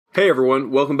Hey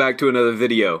everyone, welcome back to another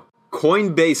video.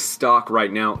 Coinbase stock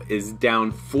right now is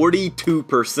down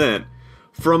 42%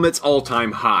 from its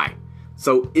all-time high.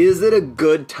 So is it a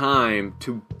good time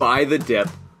to buy the dip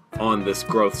on this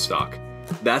growth stock?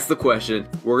 That's the question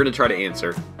we're going to try to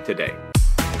answer today.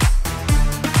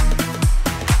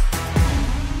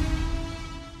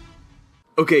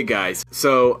 Okay guys,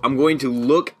 so I'm going to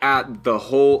look at the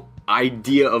whole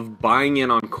idea of buying in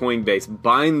on Coinbase,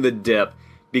 buying the dip,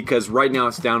 because right now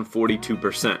it's down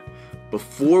 42%.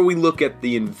 Before we look at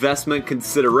the investment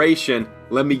consideration,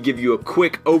 let me give you a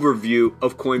quick overview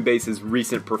of Coinbase's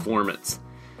recent performance.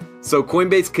 So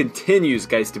Coinbase continues,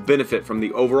 guys, to benefit from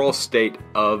the overall state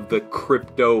of the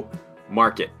crypto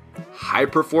market.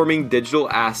 High-performing digital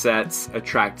assets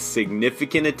attract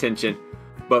significant attention,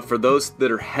 but for those that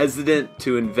are hesitant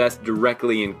to invest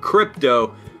directly in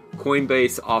crypto,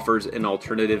 Coinbase offers an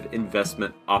alternative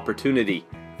investment opportunity.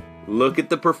 Look at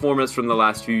the performance from the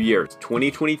last few years.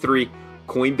 2023,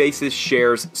 Coinbase's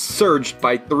shares surged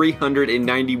by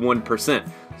 391%.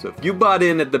 So if you bought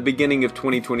in at the beginning of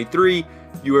 2023,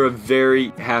 you are a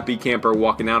very happy camper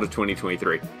walking out of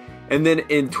 2023. And then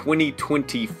in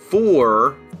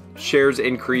 2024, shares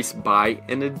increased by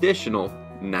an additional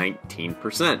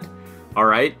 19%. All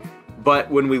right?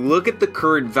 But when we look at the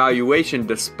current valuation,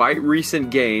 despite recent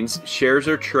gains, shares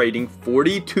are trading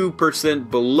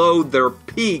 42% below their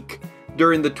peak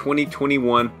during the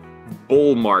 2021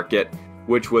 bull market,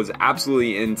 which was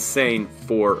absolutely insane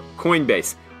for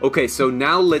Coinbase. Okay, so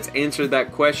now let's answer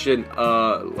that question.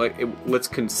 Let's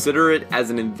consider it as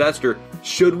an investor.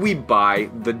 Should we buy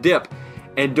the dip?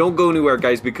 And don't go anywhere,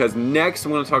 guys, because next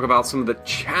I'm going to talk about some of the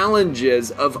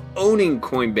challenges of owning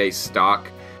Coinbase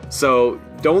stock. So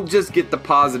don't just get the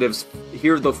positives,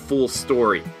 hear the full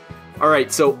story. All right,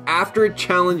 so after a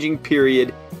challenging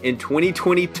period in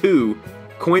 2022,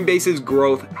 Coinbase's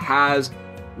growth has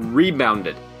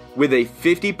rebounded with a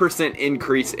 50%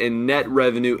 increase in net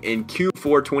revenue in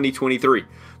Q4 2023.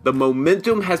 The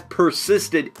momentum has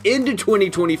persisted into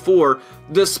 2024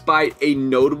 despite a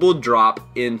notable drop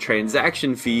in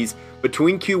transaction fees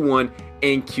between Q1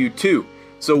 and Q2.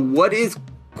 So what is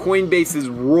Coinbase's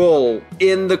role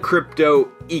in the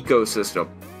crypto ecosystem?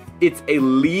 It's a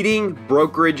leading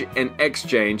brokerage and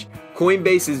exchange.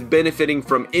 Coinbase is benefiting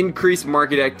from increased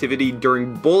market activity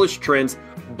during bullish trends,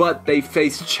 but they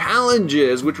face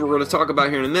challenges, which we're going to talk about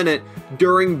here in a minute,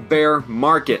 during bear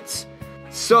markets.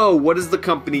 So what is the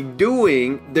company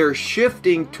doing? They're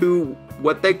shifting to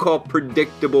what they call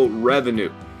predictable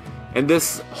revenue. And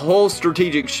this whole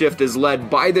strategic shift is led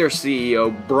by their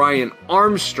CEO, Brian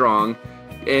Armstrong.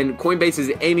 And Coinbase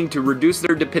is aiming to reduce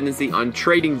their dependency on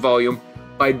trading volume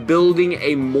by building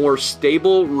a more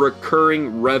stable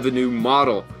recurring revenue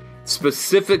model.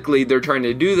 Specifically, they're trying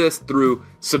to do this through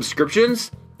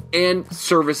subscriptions and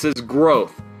services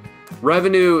growth.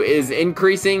 Revenue is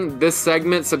increasing. This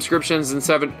segment, subscriptions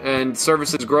and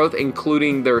services growth,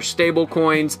 including their stable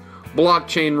coins,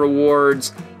 blockchain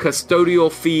rewards,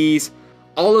 custodial fees.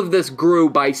 All of this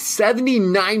grew by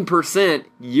 79%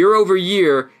 year over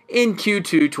year in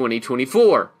Q2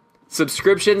 2024.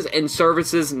 Subscriptions and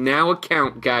services now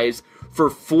account, guys, for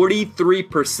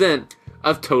 43%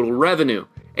 of total revenue.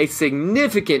 A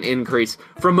significant increase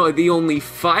from the only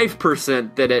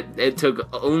 5% that it took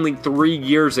only 3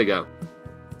 years ago.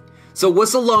 So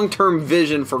what's the long-term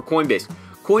vision for Coinbase?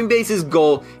 Coinbase's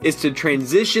goal is to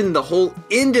transition the whole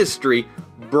industry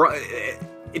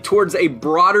towards a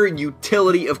broader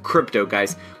utility of crypto,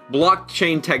 guys.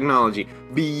 Blockchain technology.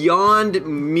 Beyond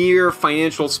mere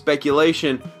financial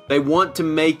speculation, they want to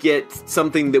make it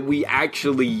something that we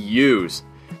actually use.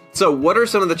 So what are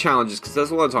some of the challenges? Because that's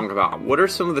what I'm talking about. What are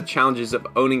some of the challenges of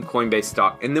owning Coinbase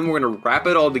stock? And then we're going to wrap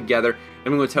it all together, and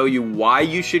I'm going to tell you why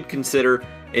you should consider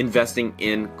investing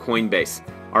in Coinbase.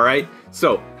 All right?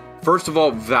 So first of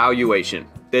all, valuation.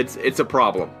 It's a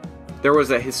problem. There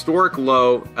was a historic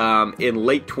low in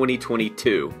late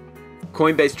 2022.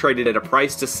 Coinbase traded at a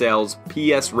price to sales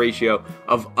PS ratio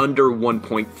of under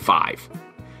 1.5.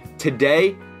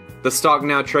 Today, the stock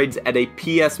now trades at a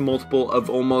PS multiple of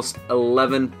almost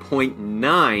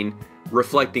 11.9,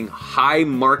 reflecting high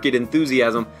market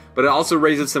enthusiasm, but it also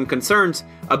raises some concerns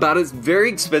about its very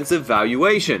expensive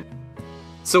valuation.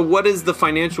 So what has the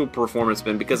financial performance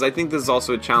been? Because I think this is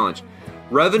also a challenge.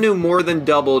 Revenue more than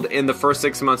doubled in the first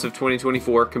 6 months of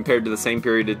 2024 compared to the same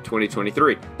period in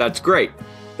 2023. That's great.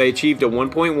 They achieved a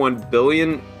 $1.1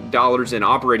 billion in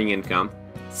operating income,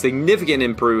 significant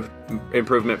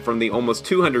improvement from the almost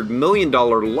 $200 million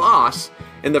loss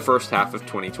in the first half of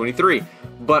 2023.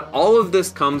 But all of this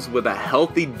comes with a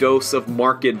healthy dose of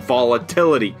market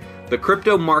volatility. The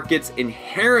crypto market's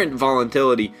inherent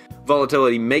volatility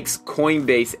volatility makes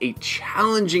Coinbase a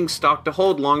challenging stock to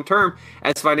hold long term,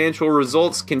 as financial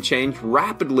results can change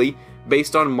rapidly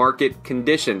based on market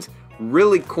conditions.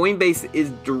 Really, Coinbase is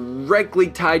directly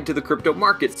tied to the crypto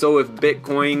market. So if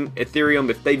Bitcoin, Ethereum,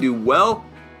 if they do well,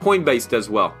 Coinbase does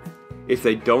well. If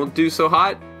they don't do so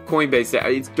hot, Coinbase,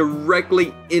 it's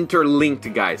directly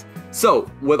interlinked, guys. So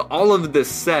with all of this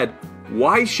said,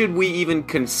 why should we even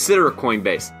consider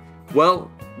Coinbase?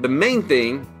 Well, the main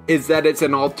thing is that it's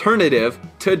an alternative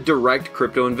to direct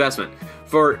crypto investment.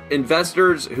 For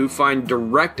investors who find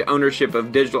direct ownership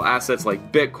of digital assets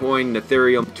like Bitcoin and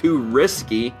Ethereum too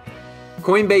risky,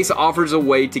 Coinbase offers a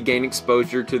way to gain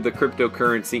exposure to the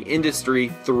cryptocurrency industry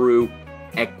through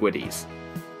equities.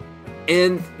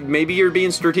 And maybe you're being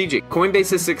strategic.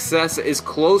 Coinbase's success is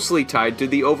closely tied to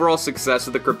the overall success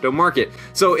of the crypto market.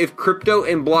 So if crypto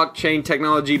and blockchain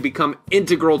technology become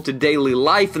integral to daily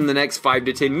life in the next 5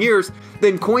 to 10 years,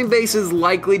 then Coinbase is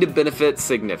likely to benefit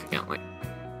significantly.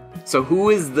 So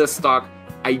who is this stock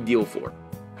ideal for?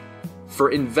 For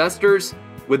investors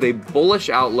with a bullish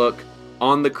outlook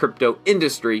on the crypto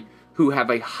industry who have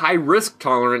a high risk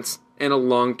tolerance and a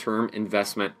long-term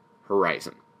investment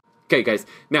horizon. Okay, guys,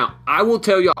 now I will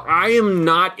tell you, I am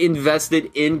not invested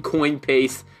in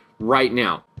Coinbase right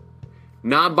now.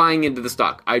 Not buying into the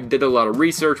stock. I did a lot of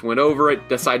research, went over it,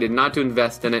 decided not to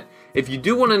invest in it. If you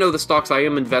do want to know the stocks I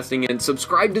am investing in,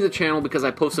 subscribe to the channel because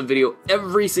I post a video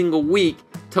every single week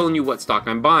telling you what stock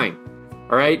I'm buying.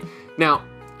 All right? Now,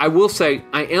 I will say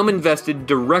I am invested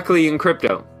directly in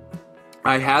crypto.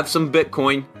 I have some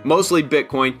Bitcoin, mostly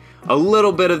Bitcoin, a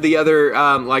little bit of the other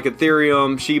like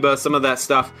Ethereum, Shiba, some of that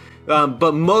stuff.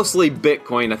 But mostly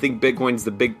Bitcoin. I think Bitcoin's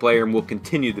the big player and will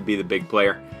continue to be the big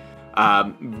player.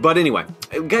 But anyway,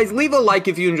 guys, leave a like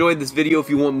if you enjoyed this video, if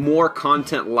you want more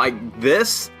content like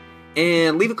this,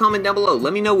 and leave a comment down below.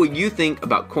 Let me know what you think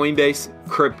about Coinbase,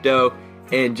 crypto,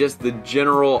 and just the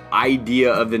general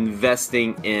idea of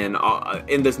investing in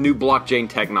this new blockchain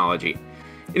technology.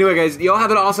 Anyway, guys, y'all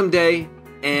have an awesome day,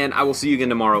 and I will see you again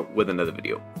tomorrow with another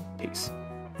video. Peace.